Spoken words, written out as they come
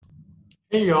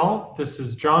Hey y'all, this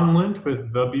is John Lind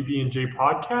with the BB&J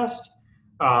podcast.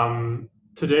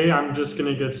 Today I'm just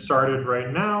going to get started right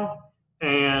now,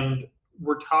 and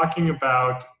we're talking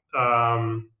about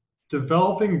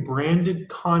developing branded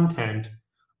content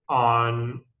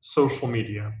on social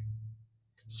media.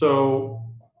 So,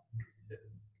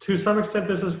 to some extent,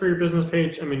 this is for your business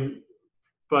page.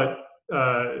 But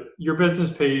your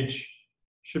business page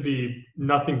should be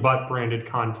nothing but branded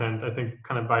content, I think,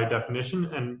 kind of by definition.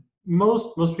 And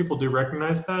most people do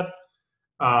recognize that.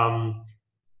 Um,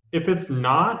 if it's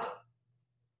not,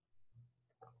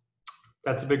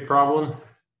 that's a big problem.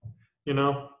 You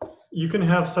know, you can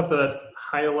have stuff that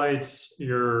highlights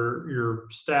your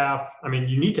staff. I mean,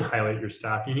 you need to highlight your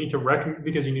staff. You need to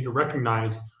because you need to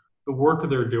recognize the work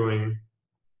they're doing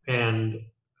and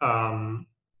um,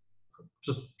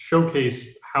 just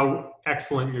showcase how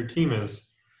excellent your team is.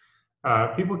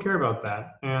 People care about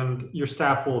that, and your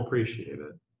staff will appreciate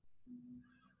it.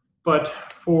 But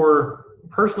for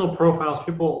personal profiles,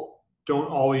 people don't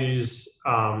always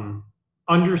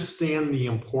understand the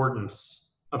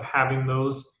importance of having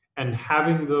those and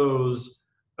having those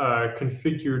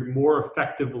configured more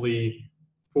effectively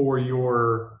for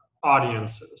your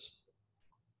audiences.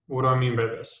 What do I mean by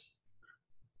this?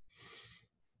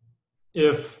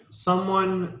 If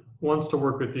someone wants to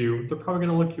work with you, they're probably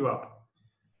going to look you up.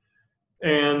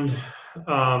 And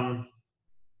um,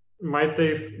 might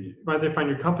they find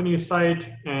your company site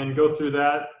and go through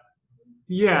that?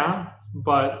 Yeah,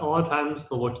 but a lot of times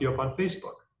they'll look you up on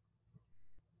Facebook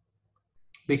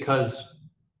because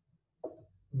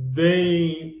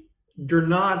you're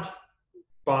not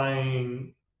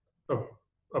buying a,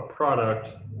 a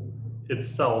product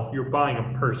itself, you're buying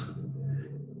a person.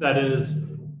 That is,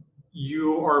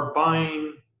 you are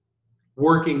buying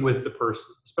working with the person,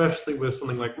 especially with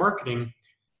something like marketing.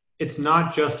 It's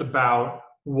not just about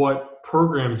what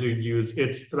programs you use,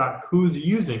 it's about who's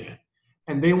using it.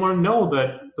 And they want to know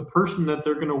that the person that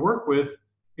they're going to work with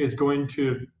is going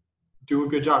to do a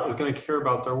good job, is going to care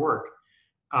about their work.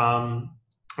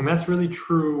 And that's really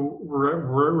true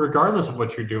regardless of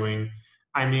what you're doing.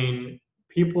 I mean,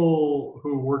 people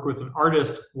who work with an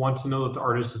artist want to know that the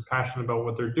artist is passionate about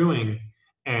what they're doing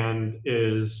and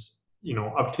is,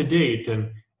 up to date and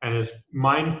is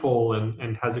mindful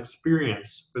and has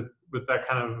experience with that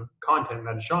kind of content,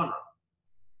 that genre.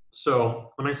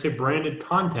 So when I say branded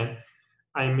content,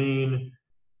 I mean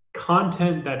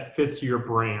content that fits your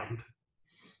brand.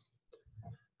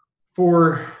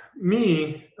 For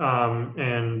me and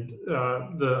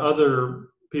the other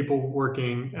people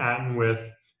working at and with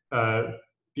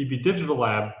BB Digital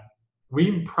Lab,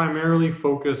 we primarily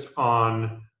focus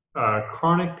on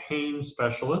chronic pain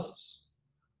specialists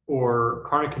or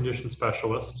chronic condition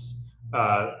specialists.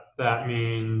 That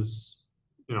means,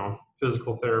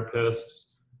 physical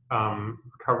therapists,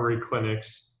 recovery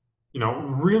clinics,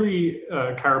 really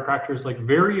chiropractors, like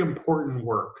very important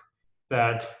work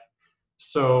that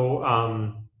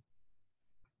so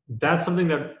that's something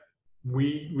that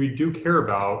we do care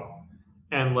about,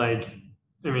 and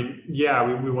yeah,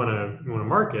 we want to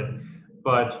market,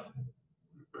 but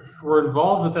we're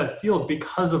involved with that field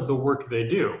because of the work they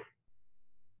do,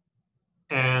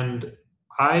 and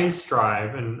I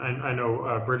strive, and I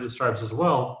know Bridget strives as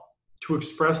well, to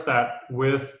express that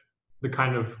with the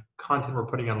kind of content we're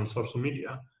putting out on social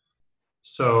media.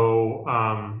 So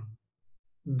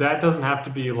that doesn't have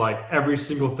to be like every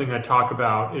single thing I talk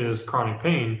about is chronic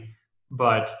pain,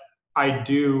 but I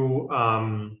do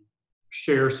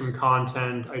share some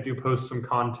content. I do post some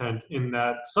content in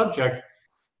that subject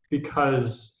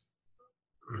because,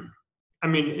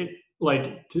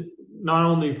 not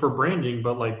only for branding,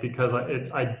 but like because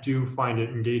I do find it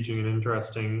engaging and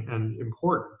interesting and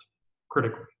important,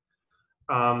 critically.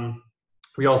 Um,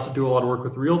 we also do a lot of work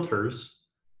with realtors.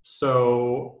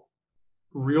 So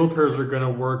realtors are going to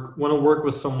want to work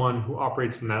with someone who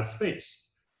operates in that space.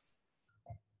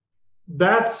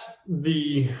 That's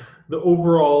the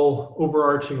overall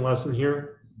overarching lesson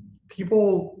here.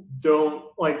 People don't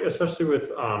like, especially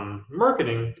with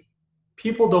marketing,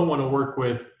 people don't want to work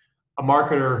with a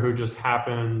marketer who just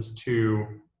happens to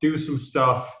do some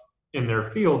stuff in their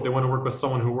field. They want to work with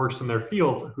someone who works in their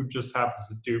field who just happens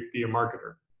to be a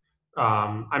marketer.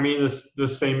 The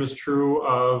same is true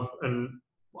of, and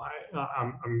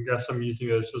I guess I'm using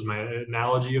this as my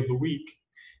analogy of the week,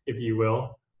 if you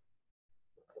will.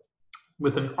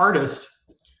 With an artist,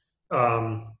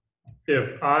 let's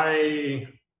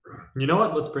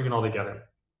bring it all together.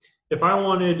 If I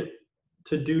wanted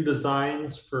to do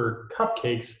designs for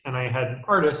cupcakes and I had an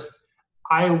artist,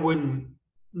 I wouldn't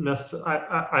necessarily,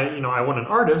 I want an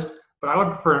artist, but I would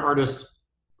prefer an artist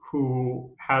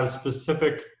who has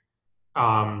specific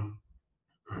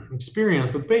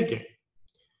experience with baking,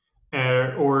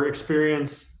 or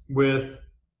experience with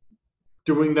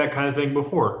doing that kind of thing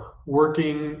before,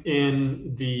 working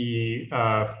in the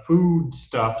food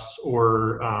stuffs,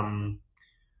 or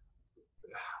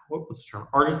what was the term?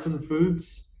 Artisan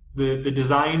foods, the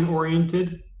design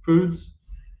oriented foods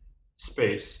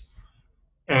space.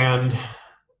 And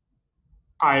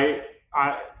I,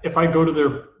 if I go to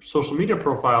their social media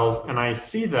profiles and I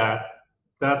see that,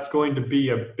 that's going to be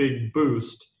a big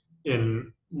boost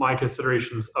in my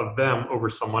considerations of them over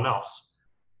someone else.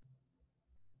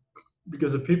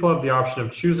 Because if people have the option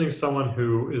of choosing someone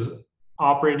who is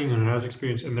operating and has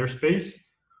experience in their space,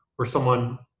 or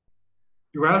someone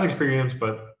who has experience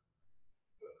but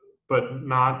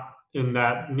not in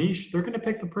that niche, they're going to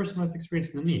pick the person with experience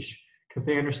in the niche because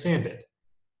they understand it.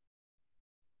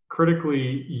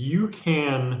 Critically, you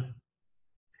can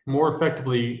more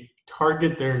effectively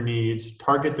target their needs,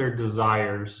 target their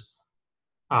desires,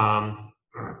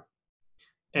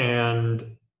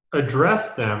 and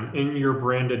address them in your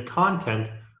branded content,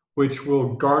 which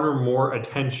will garner more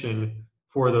attention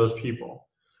for those people.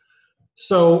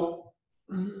 So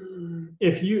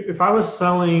if I was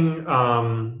selling,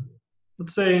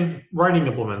 let's say, writing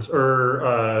implements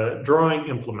or drawing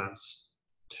implements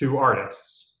to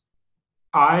artists,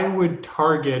 I would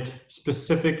target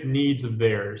specific needs of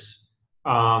theirs.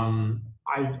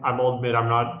 I will admit I'm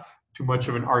not too much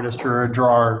of an artist or a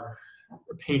drawer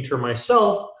or painter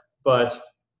myself, but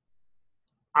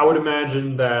I would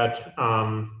imagine that,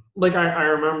 like I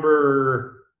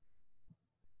remember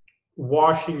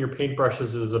washing your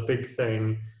paintbrushes is a big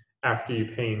thing after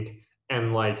you paint,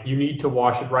 and like you need to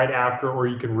wash it right after or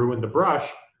you can ruin the brush.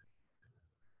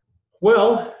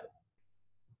 Well,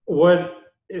 what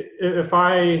if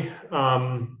I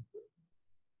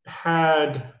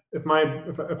had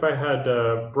if I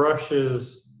had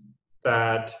brushes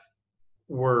that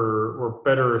were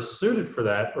better suited for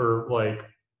that, or like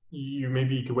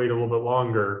maybe you could wait a little bit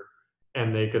longer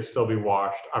and they could still be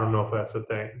washed. I don't know if that's a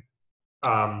thing.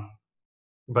 Um,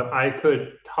 but I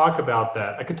could talk about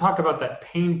that. I could talk about that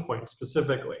pain point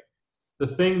specifically. The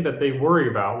thing that they worry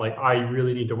about, like, I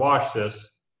really need to wash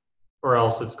this or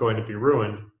else it's going to be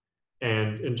ruined.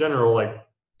 And in general, like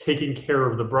taking care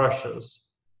of the brushes.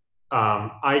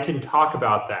 I can talk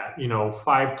about that,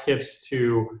 5 tips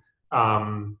to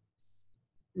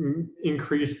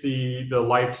increase the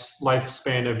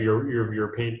lifespan of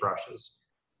your paintbrushes.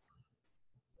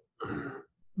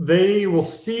 They will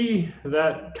see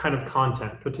that kind of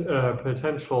content,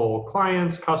 potential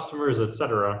clients, customers,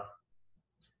 etc.,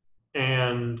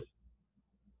 and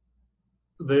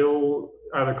they'll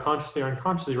either consciously or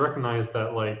unconsciously recognize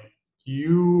that like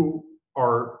you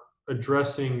are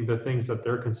addressing the things that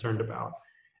they're concerned about,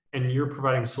 and you're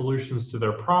providing solutions to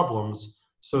their problems.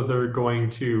 So they're going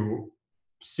to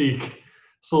seek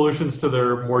solutions to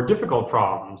their more difficult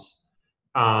problems.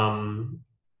 Um,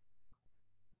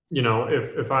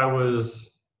 if I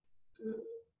was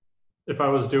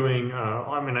doing,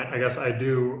 I guess I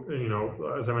do,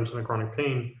 as I mentioned, the chronic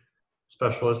pain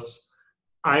specialists,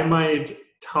 I might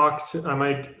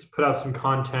put out some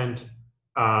content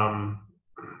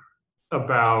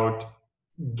about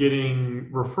getting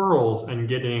referrals and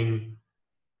getting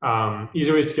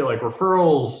easy ways to get like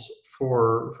referrals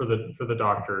for the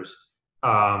doctors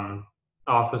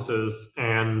offices,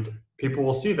 and people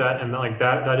will see that, and like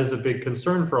that is a big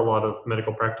concern for a lot of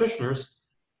medical practitioners,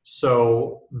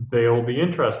 so they'll be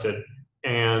interested.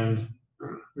 And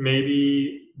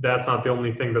maybe that's not the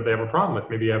only thing that they have a problem with.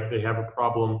 Maybe they have a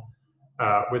problem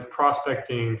with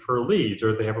prospecting for leads,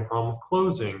 or they have a problem with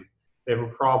closing. They have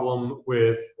a problem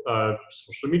with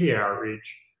social media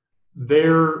outreach. They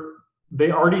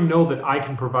already know that I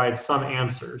can provide some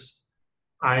answers.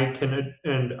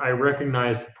 And I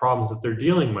recognize the problems that they're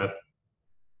dealing with,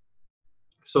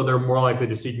 so they're more likely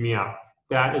to seek me out.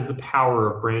 That is the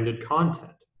power of branded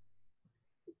content,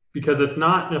 because it's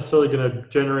not necessarily going to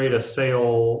generate a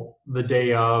sale the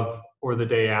day of or the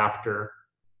day after,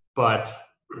 but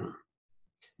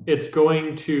it's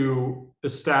going to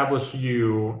establish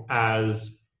you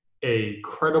as a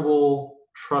credible,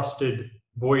 trusted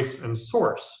voice and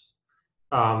source.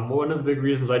 One of the big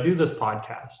reasons I do this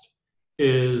podcast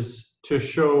is to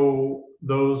show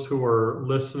those who are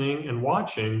listening and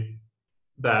watching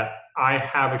that I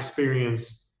have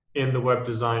experience in the web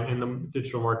design, in the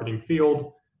digital marketing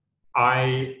field.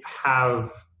 I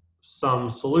have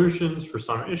some solutions for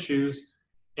some issues,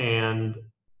 and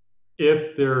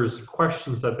if there's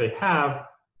questions that they have,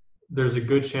 there's a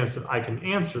good chance that I can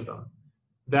answer them.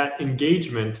 That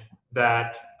engagement,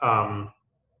 that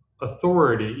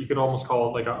authority, you could almost call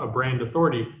it like a brand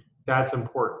authority, that's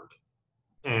important.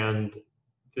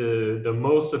 And the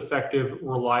most effective,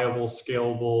 reliable,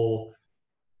 scalable,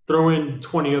 throw in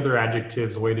 20 other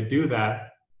adjectives way to do that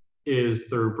is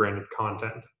through branded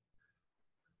content.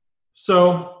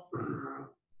 So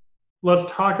let's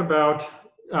talk about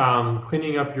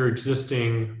cleaning up your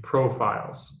existing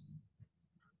profiles.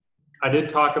 I did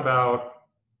talk about,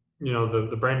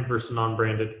 the branded versus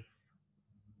non-branded.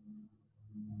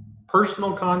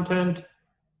 Personal content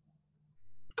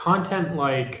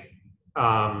like,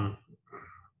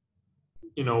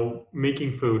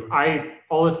 making food. I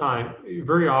all the time,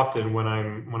 very often when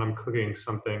I'm cooking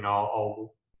something,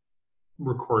 I'll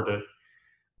record it.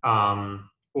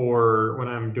 Or when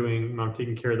I'm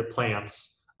taking care of the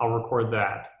plants, I'll record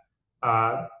that.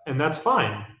 And that's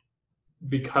fine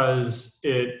because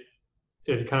it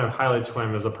kind of highlights who I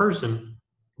am as a person,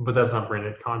 but that's not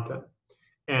branded content.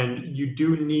 And you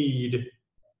do need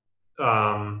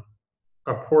a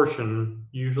portion,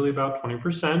 usually about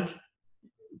 20%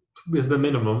 is the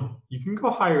minimum. You can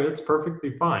go higher, that's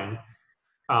perfectly fine.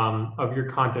 Of your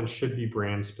content should be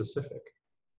brand specific.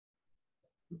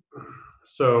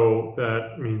 So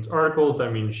that means articles,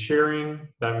 that means sharing,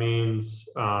 that means,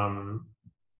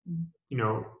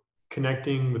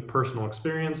 connecting with personal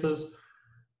experiences.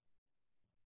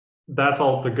 That's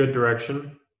all the good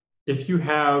direction. If you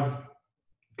have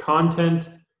content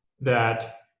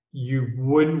that you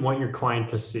wouldn't want your client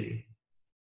to see,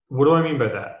 what do I mean by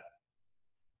that?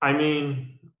 I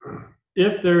mean,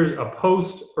 if there's a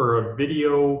post or a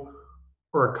video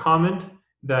or a comment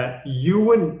that you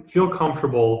wouldn't feel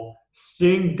comfortable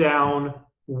sitting down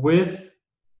with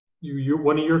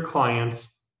one of your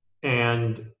clients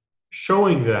and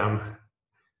showing them,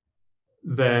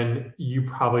 then you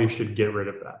probably should get rid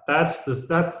of that. That's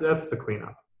the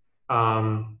cleanup.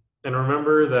 And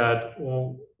remember that,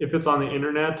 if it's on the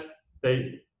internet,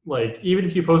 even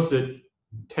if you posted it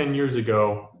 10 years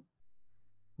ago,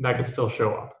 that could still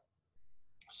show up.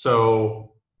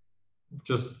 So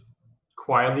just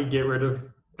quietly get rid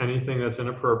of anything that's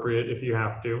inappropriate if you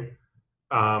have to.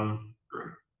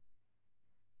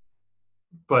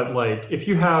 But if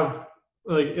you have,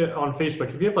 on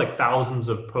Facebook, if you have thousands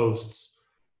of posts,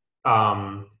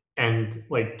 and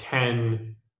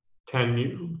 10,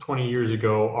 20 years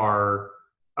ago are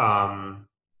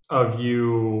of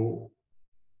you,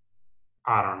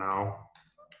 I don't know,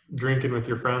 drinking with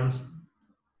your friends,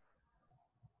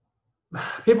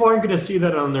 people aren't going to see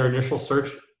that on their initial search.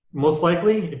 Most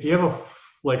likely, if you have a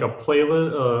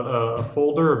playlist, a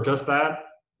folder of just that,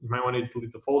 you might want to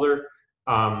delete the folder.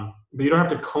 But you don't have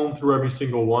to comb through every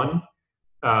single one.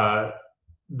 The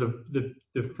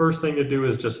first thing to do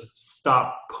is just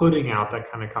stop putting out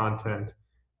that kind of content.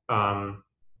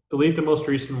 Delete the most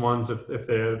recent ones if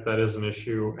that is an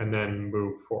issue, and then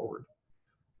move forward.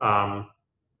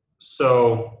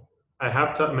 So I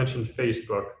have to mention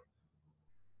Facebook.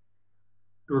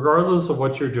 Regardless of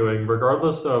what you're doing,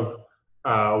 regardless of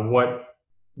what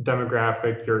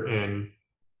demographic you're in,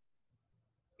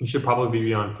 you should probably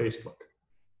be on Facebook.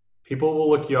 People will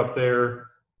look you up there.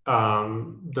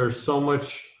 There's so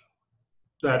much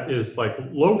that is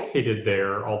located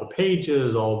there, all the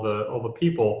pages, all the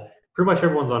people. Pretty much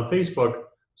everyone's on Facebook,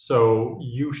 so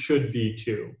you should be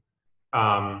too,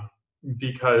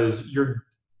 because you're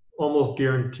almost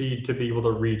guaranteed to be able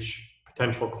to reach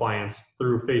potential clients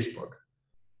through Facebook.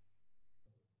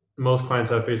 Most clients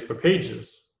have Facebook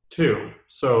pages too,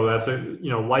 so that's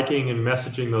liking and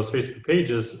messaging those Facebook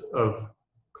pages of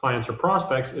clients or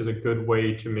prospects is a good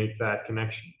way to make that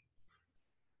connection.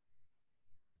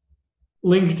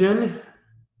 LinkedIn,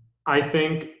 I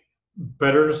think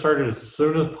better to start it as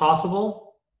soon as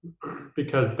possible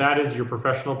because that is your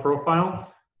professional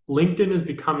profile. LinkedIn is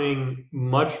becoming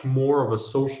much more of a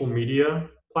social media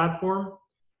platform.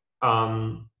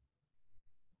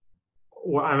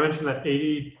 Well, I mentioned that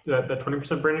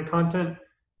 20% branded content.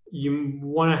 You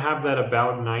want to have that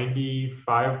about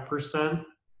 95%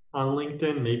 on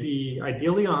LinkedIn, maybe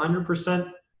ideally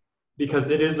 100%,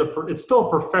 because it's still a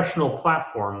professional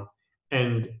platform,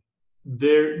 and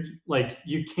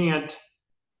you can't.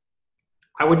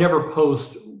 I would never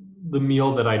post the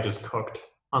meal that I just cooked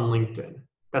on LinkedIn.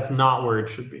 That's not where it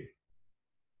should be.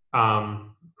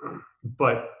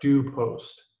 But do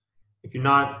post. If you're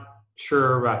not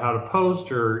sure about how to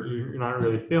post, or you're not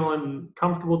really feeling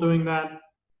comfortable doing that,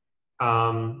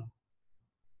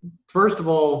 first of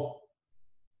all,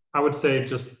 I would say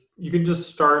you can just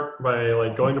start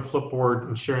by going to Flipboard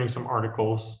and sharing some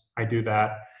articles. I do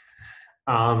that.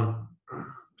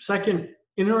 Second,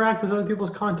 interact with other people's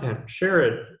content. Share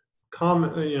it.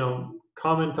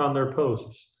 Comment on their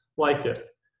posts. Like it.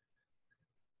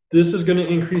 this is going to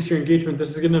increase your engagement.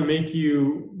 This is going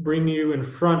to bring you in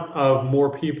front of more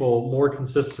people more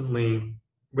consistently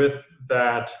with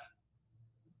that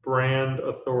brand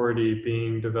authority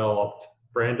being developed,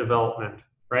 brand development,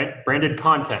 right? Branded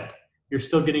content. You're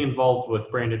still getting involved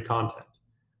with branded content.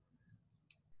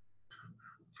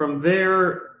 From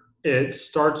there, it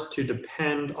starts to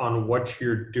depend on what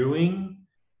you're doing.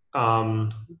 I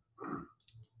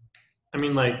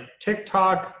mean, like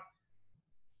TikTok,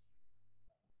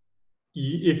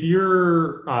 if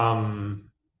you're,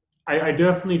 I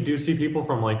definitely do see people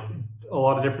from like a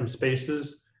lot of different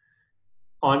spaces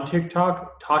on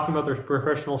TikTok talking about their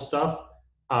professional stuff.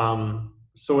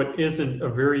 So it isn't a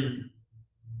very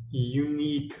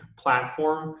unique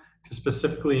platform to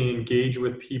specifically engage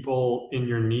with people in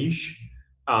your niche.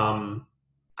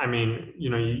 I mean, you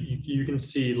know, you can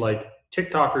see like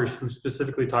TikTokers who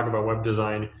specifically talk about web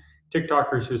design,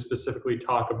 TikTokers who specifically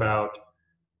talk about,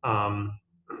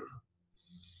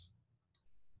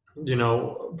 you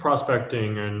know,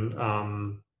 prospecting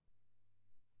and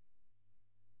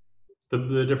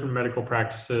the different medical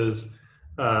practices.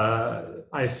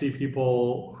 I see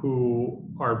people who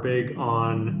are big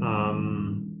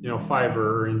on, you know, Fiverr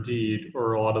or Indeed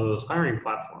or a lot of those hiring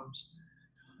platforms.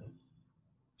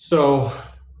 So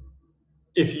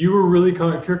if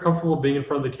you're comfortable being in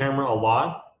front of the camera a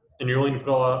lot and you're willing to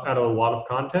put out a lot of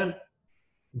content,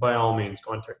 by all means,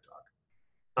 go on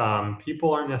TikTok.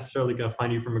 People aren't necessarily going to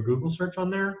find you from a Google search on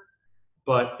there,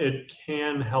 but it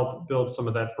can help build some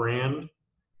of that brand,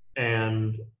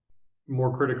 and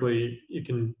more critically, it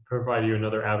can provide you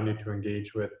another avenue to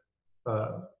engage with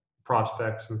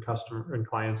prospects and customer and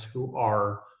clients who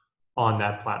are on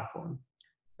that platform.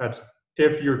 That's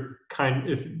if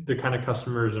the kind of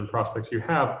customers and prospects you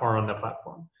have are on that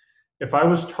platform. If I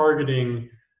was targeting,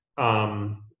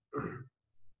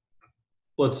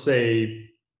 let's say,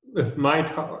 if my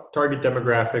target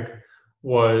demographic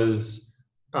was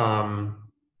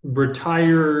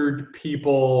retired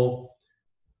people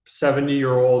 70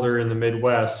 or older in the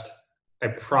Midwest, I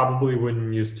probably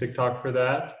wouldn't use TikTok for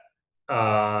that.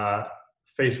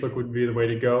 Facebook would be the way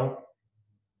to go.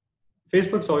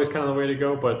 Facebook's always kind of the way to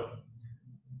go, but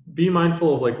be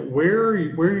mindful of like where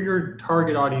your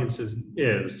target audience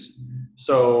is.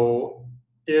 So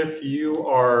if you have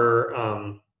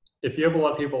a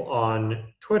lot of people on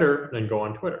Twitter, then go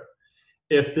on Twitter.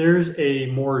 If there's a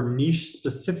more niche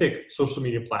specific social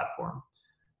media platform,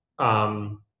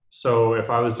 so if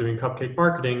I was doing cupcake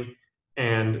marketing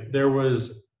and there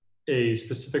was a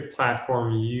specific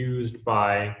platform used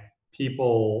by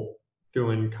people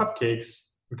doing cupcakes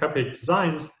and cupcake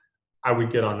designs, I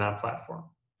would get on that platform.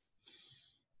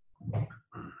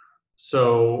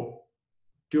 So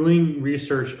doing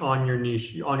research on your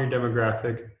niche, on your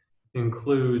demographic,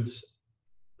 includes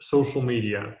social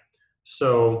media.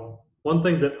 So one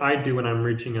thing that I do when I'm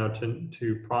reaching out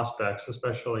to prospects,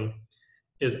 especially,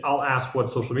 is I'll ask what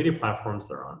social media platforms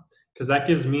they're on, because that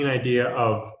gives me an idea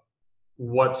of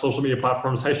what social media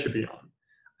platforms I should be on.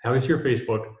 I always hear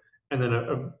Facebook, and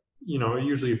then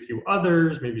usually a few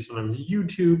others, maybe sometimes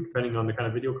YouTube, depending on the kind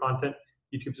of video content.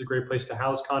 YouTube's a great place to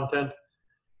house content.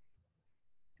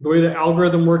 The way the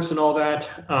algorithm works and all that,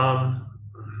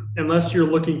 unless you're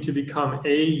looking to become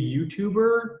a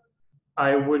YouTuber,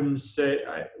 I wouldn't say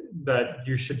that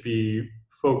you should be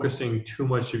focusing too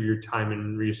much of your time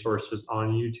and resources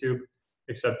on YouTube,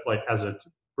 except like as a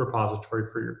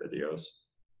repository for your videos.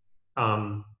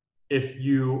 If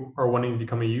you are wanting to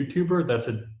become a YouTuber, that's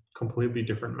a completely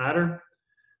different matter.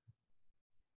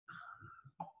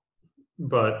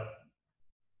 But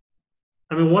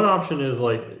I mean, one option is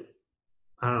like,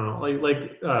 I don't know,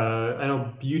 I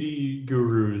know beauty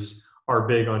gurus are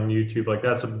big on YouTube. Like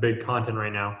that's a big content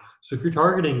right now. So if you're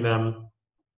targeting them,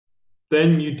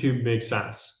 then YouTube makes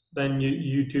sense. Then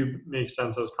YouTube makes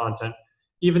sense as content.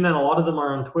 Even then, a lot of them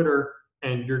are on Twitter,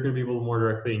 and you're going to be able to more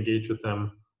directly engage with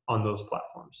them on those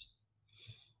platforms.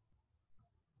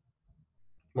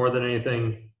 More than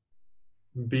anything,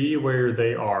 be where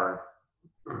they are.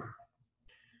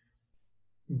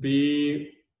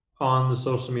 Be on the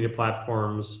social media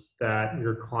platforms that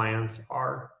your clients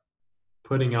are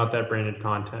putting out that branded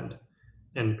content,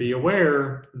 and be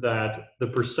aware that the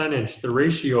percentage, the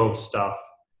ratio of stuff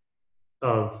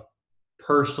of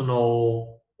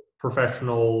personal,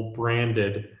 professional,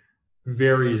 branded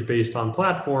varies based on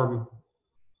platform.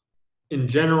 In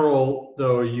general,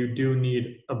 though, you do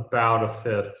need about a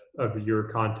fifth of your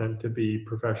content to be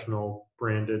professional,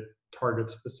 branded,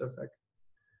 target specific.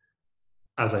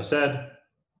 As I said,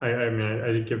 I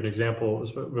did give an example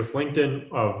with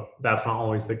LinkedIn of that's not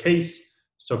always the case.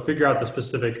 So figure out the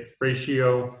specific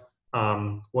ratio.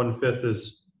 1/5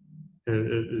 is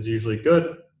is usually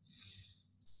good.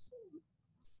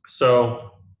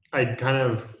 So I kind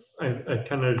of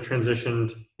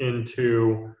transitioned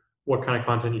into what kind of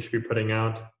content you should be putting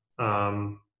out.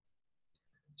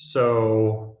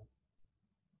 So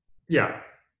yeah,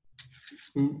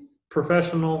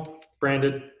 professional,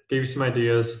 branded, gave you some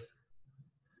ideas.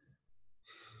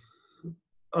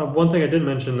 One thing I did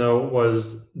mention though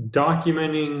was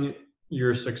documenting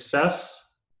your successes,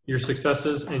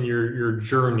 and your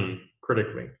journey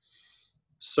critically.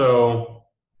 So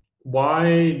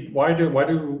why are the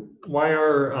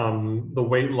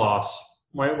weight loss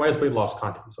why is weight loss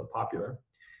content so popular?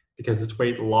 Because it's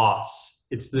weight loss.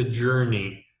 It's the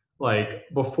journey. Like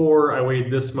before I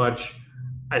weighed this much,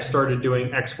 I started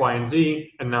doing X, Y, and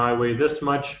Z, and now I weigh this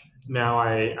much. Now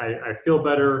I feel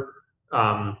better.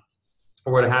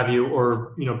 Or what have you,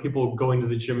 or people going to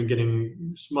the gym and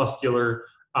getting muscular.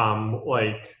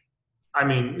 Like, I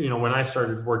mean, when I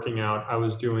started working out, I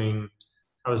was doing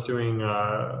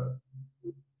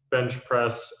bench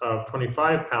press of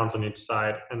 25 pounds on each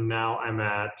side, and now I'm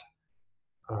at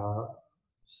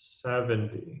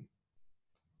 70.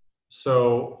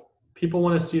 So people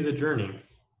want to see the journey,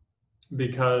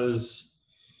 because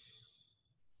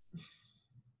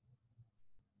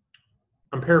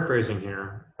I'm paraphrasing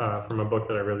here from a book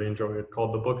that I really enjoyed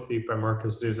called The Book Thief by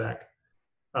Marcus Zuzak.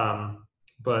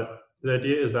 But the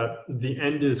idea is that the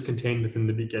end is contained within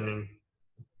the beginning.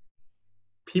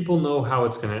 People know how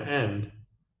it's going to end.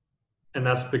 And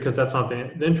that's because that's not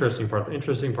the interesting part. The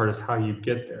interesting part is how you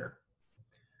get there.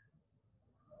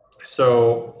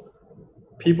 So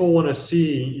people want to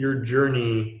see your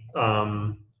journey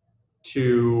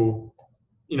to,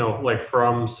 like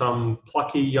from some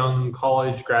plucky young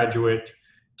college graduate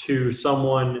to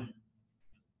someone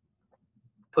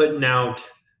putting out,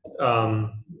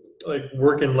 like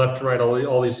working left and right,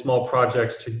 all these small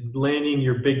projects, to landing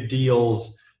your big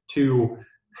deals, to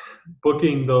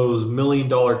booking those $1 million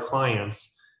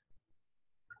clients.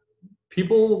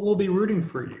 People will be rooting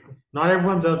for you. Not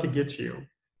everyone's out to get you.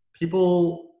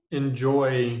 People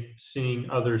enjoy seeing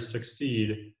others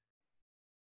succeed.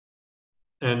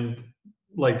 And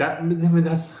like that, I mean,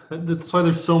 that's why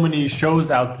there's so many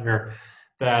shows out there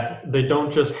that they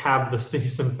don't just have the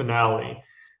season finale.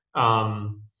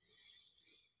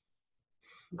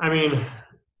 I mean,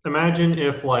 imagine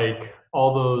if like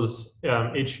all those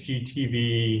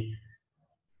HGTV,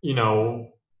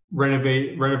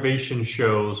 renovation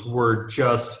shows were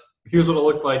just, here's what it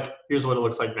looked like, here's what it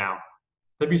looks like now.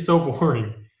 That'd be so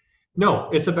boring. No,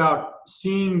 it's about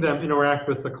seeing them interact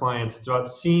with the clients. It's about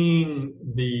seeing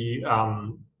the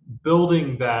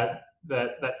building that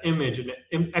image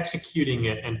and executing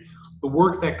it, and the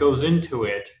work that goes into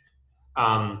it,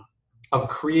 of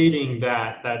creating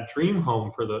that dream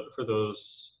home for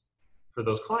those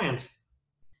clients.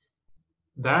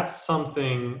 That's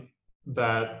something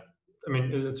that, I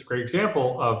mean, it's a great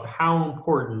example of how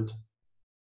important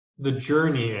the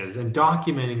journey is, and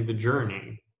documenting the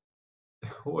journey.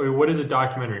 What is a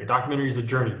documentary? A documentary is a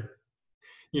journey.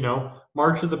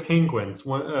 March of the Penguins,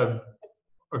 a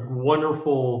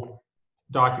wonderful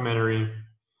documentary.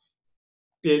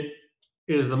 It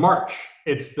is the march.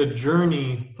 It's the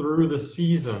journey through the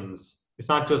seasons. It's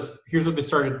not just, here's what they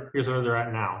started, here's where they're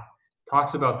at now. It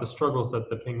talks about the struggles that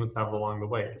the Penguins have along the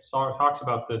way. It talks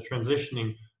about the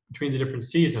transitioning between the different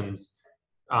seasons.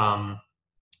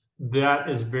 That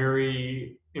is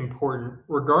very important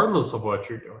regardless of what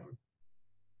you're doing.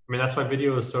 I mean, that's why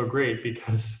video is so great,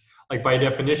 because like by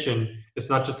definition, it's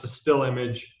not just a still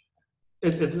image.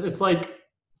 It's like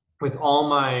with all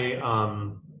my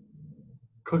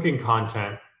cooking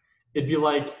content, it'd be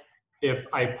like if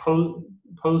I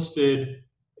posted,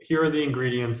 here are the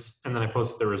ingredients, and then I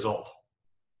posted the result.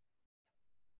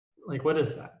 Like, what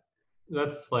is that?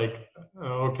 That's like,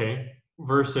 okay,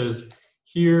 versus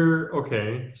here,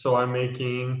 okay, so I'm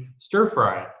making stir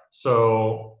fry.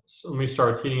 So let me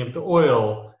start heating up the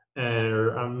oil,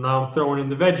 and now I'm throwing in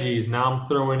the veggies. Now I'm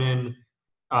throwing in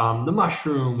the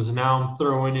mushrooms. Now I'm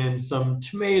throwing in some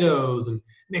tomatoes and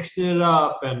mixing it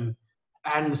up and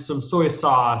adding some soy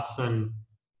sauce, and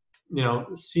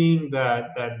seeing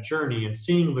that journey and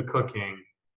seeing the cooking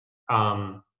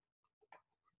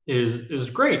is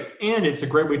great, and it's a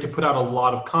great way to put out a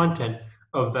lot of content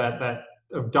of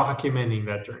of documenting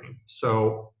that journey.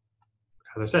 So,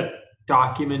 as I said,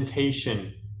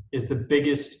 documentation is the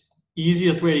biggest,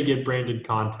 easiest way to get branded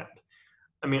content.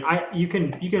 I mean, you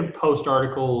can post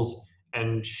articles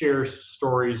and share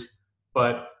stories,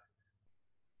 but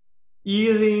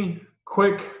easy,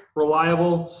 quick,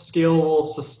 reliable, scalable,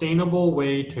 sustainable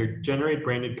way to generate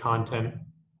branded content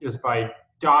is by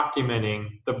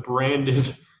documenting the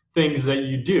branded things that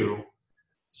you do.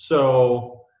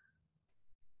 So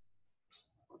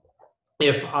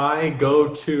if I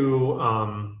go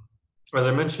to, as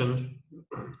I mentioned,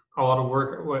 a lot of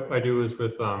work, what I do is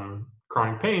with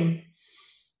chronic pain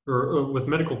or with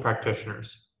medical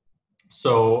practitioners.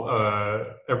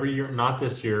 So every year, not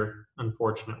this year,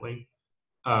 unfortunately,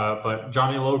 but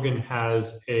Johnny Logan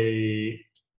has a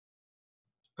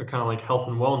kind of like health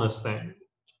and wellness thing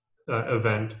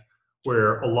event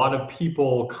where a lot of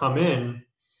people come in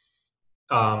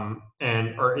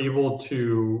and are able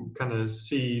to kind of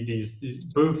see these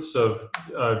booths of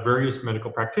various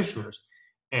medical practitioners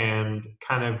and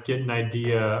kind of get an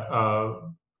idea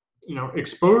of,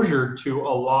 exposure to a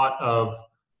lot of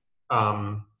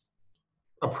um,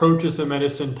 approaches to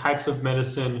medicine, types of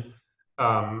medicine,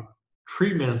 um,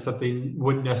 treatments that they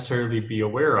wouldn't necessarily be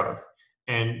aware of,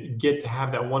 and get to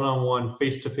have that one-on-one,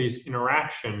 face-to-face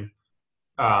interaction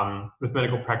with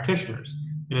medical practitioners,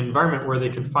 an environment where they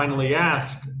can finally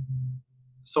ask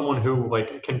someone who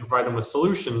like can provide them with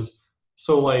solutions.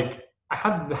 So like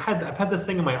I've had this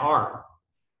thing in my arm,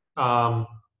 um,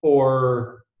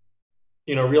 or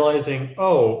realizing,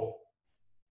 oh,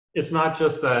 it's not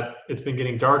just that it's been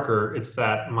getting darker; it's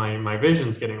that my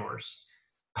vision's getting worse.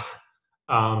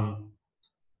 um,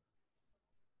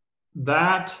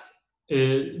 that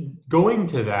going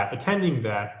to that, attending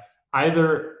that,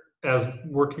 either as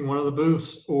working one of the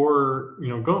booths or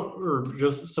go or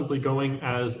just simply going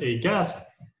as a guest,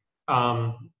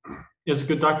 um, is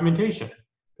good documentation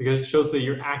because it shows that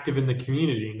you're active in the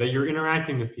community, that you're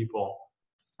interacting with people.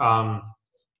 Um,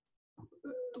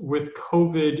 with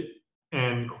COVID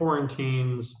and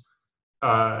quarantines,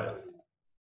 uh,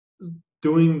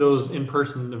 doing those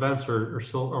in-person events are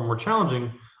more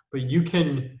challenging, but you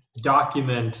can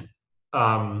document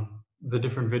the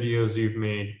different videos you've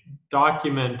made,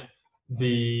 document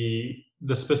the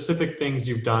specific things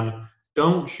you've done.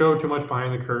 Don't show too much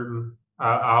behind the curtain.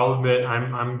 I'll admit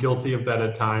I'm guilty of that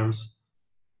at times,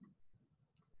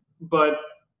 but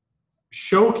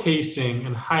showcasing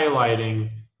and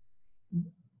highlighting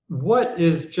what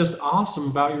is just awesome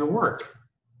about your work.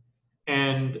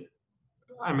 And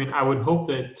I mean, I would hope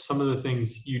that some of the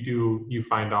things you do, you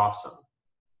find awesome.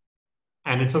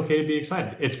 And it's okay to be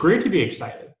excited. It's great to be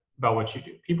excited about what you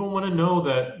do. People want to know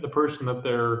that the person that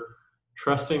they're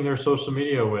trusting their social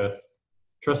media with,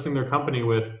 trusting their company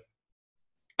with,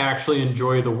 actually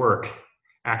enjoy the work,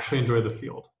 actually enjoy the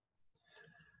field.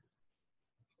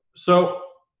 So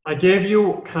I gave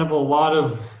you kind of a lot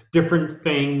of different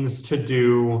things to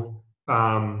do.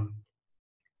 But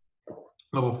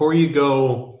before you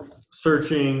go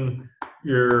searching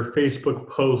your Facebook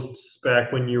posts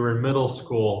back when you were in middle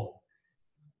school,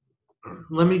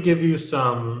 let me give you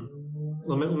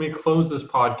let me close this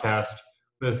podcast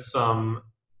with some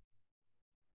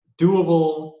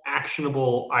doable,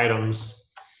 actionable items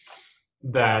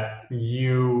that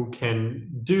you can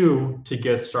do to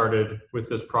get started with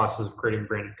this process of creating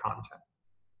branded content.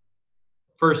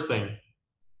 First thing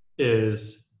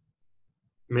is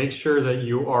make sure that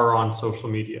you are on social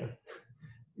media.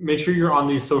 Make sure you're on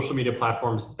these social media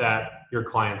platforms that your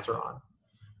clients are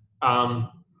on.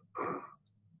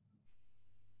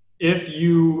 If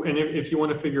you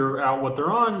want to figure out what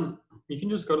they're on, you can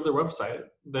just go to their website.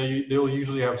 They'll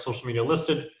usually have social media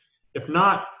listed. If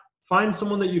not, find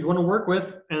someone that you'd want to work with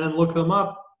and then look them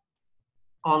up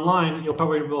online. You'll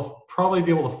probably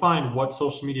be able to find what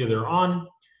social media they're on.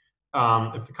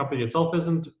 If the company itself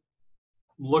isn't,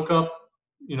 look up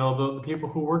the people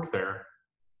who work there.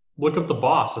 Look up the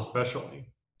boss,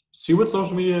 especially. See what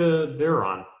social media they're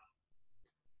on.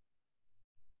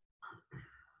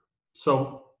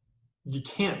 So you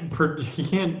can't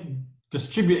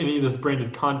distribute any of this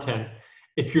branded content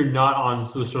if you're not on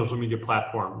the social media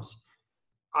platforms.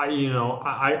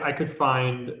 I could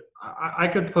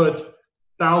put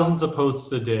thousands of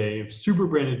posts a day of super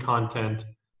branded content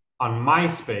on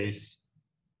MySpace,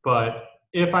 but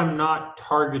if I'm not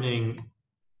targeting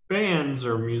bands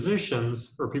or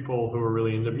musicians or people who are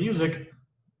really into music,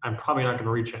 I'm probably not going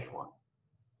to reach anyone.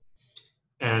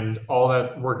 And all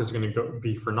that work is going to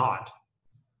be for naught.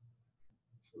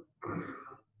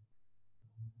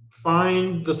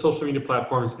 Find the social media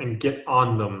platforms and get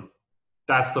on them.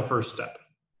 That's the first step.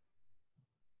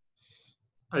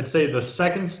 I'd say the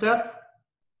second step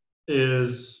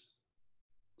is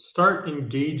start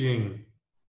engaging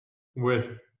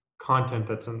with content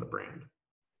that's in the brand.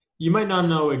 You might not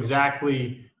know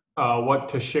exactly what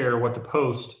to share, what to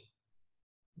post,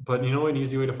 but you know an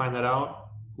easy way to find that out?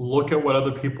 Look at what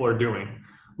other people are doing.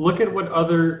 Look at what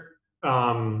other,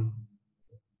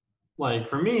 like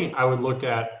for me, I would look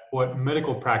at what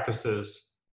medical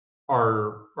practices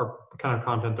are kind of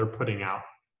content they're putting out.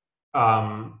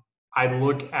 I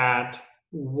look at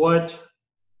what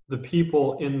the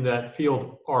people in that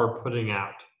field are putting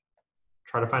out.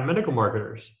 Try to find medical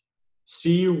marketers.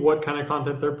 See what kind of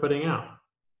content they're putting out.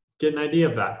 Get an idea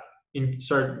of that. And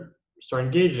start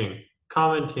engaging,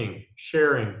 commenting,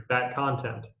 sharing that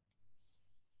content.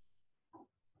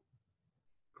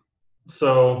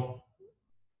 So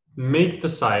make the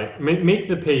site, make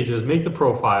the pages, make the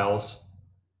profiles.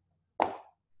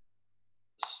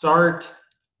 Start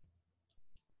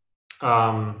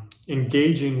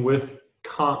engaging with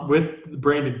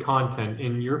branded content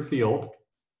in your field,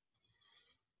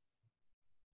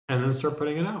 and then start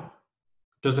putting it out.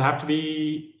 Does it have to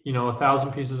be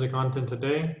 1,000 pieces of content a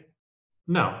day?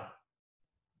 No,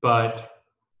 but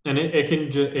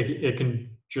it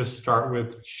can just start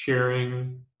with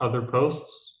sharing other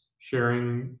posts,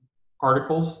 sharing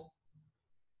articles,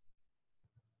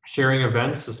 sharing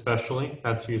events, especially.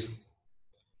 That's useful.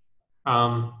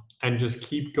 And just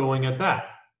keep going at that.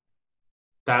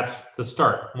 That's the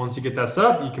start. Once you get that set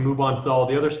up, you can move on to all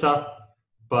the other stuff.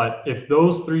 But if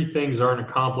those three things aren't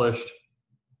accomplished,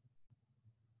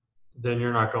 then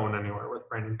you're not going anywhere with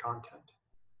branded content.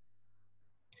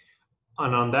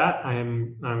 And on that,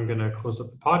 I'm going to close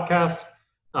up the podcast.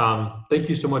 Thank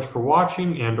you so much for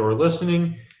watching and or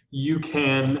listening. You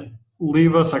can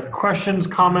leave us questions,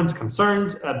 comments,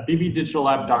 concerns at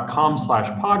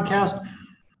bbdigitallab.com/podcast.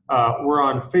 We're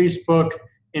on Facebook,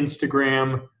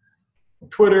 Instagram,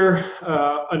 Twitter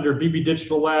under BB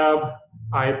Digital Lab.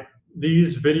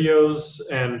 These videos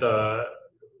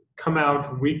come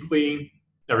out weekly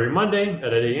every Monday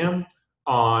at 8 a.m.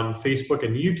 on Facebook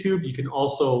and YouTube. You can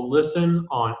also listen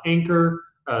on Anchor,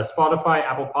 Spotify,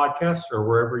 Apple Podcasts, or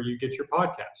wherever you get your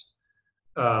podcast.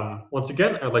 Once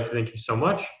again, I'd like to thank you so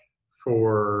much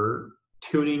for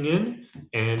tuning in,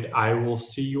 and I will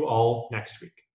see you all next week.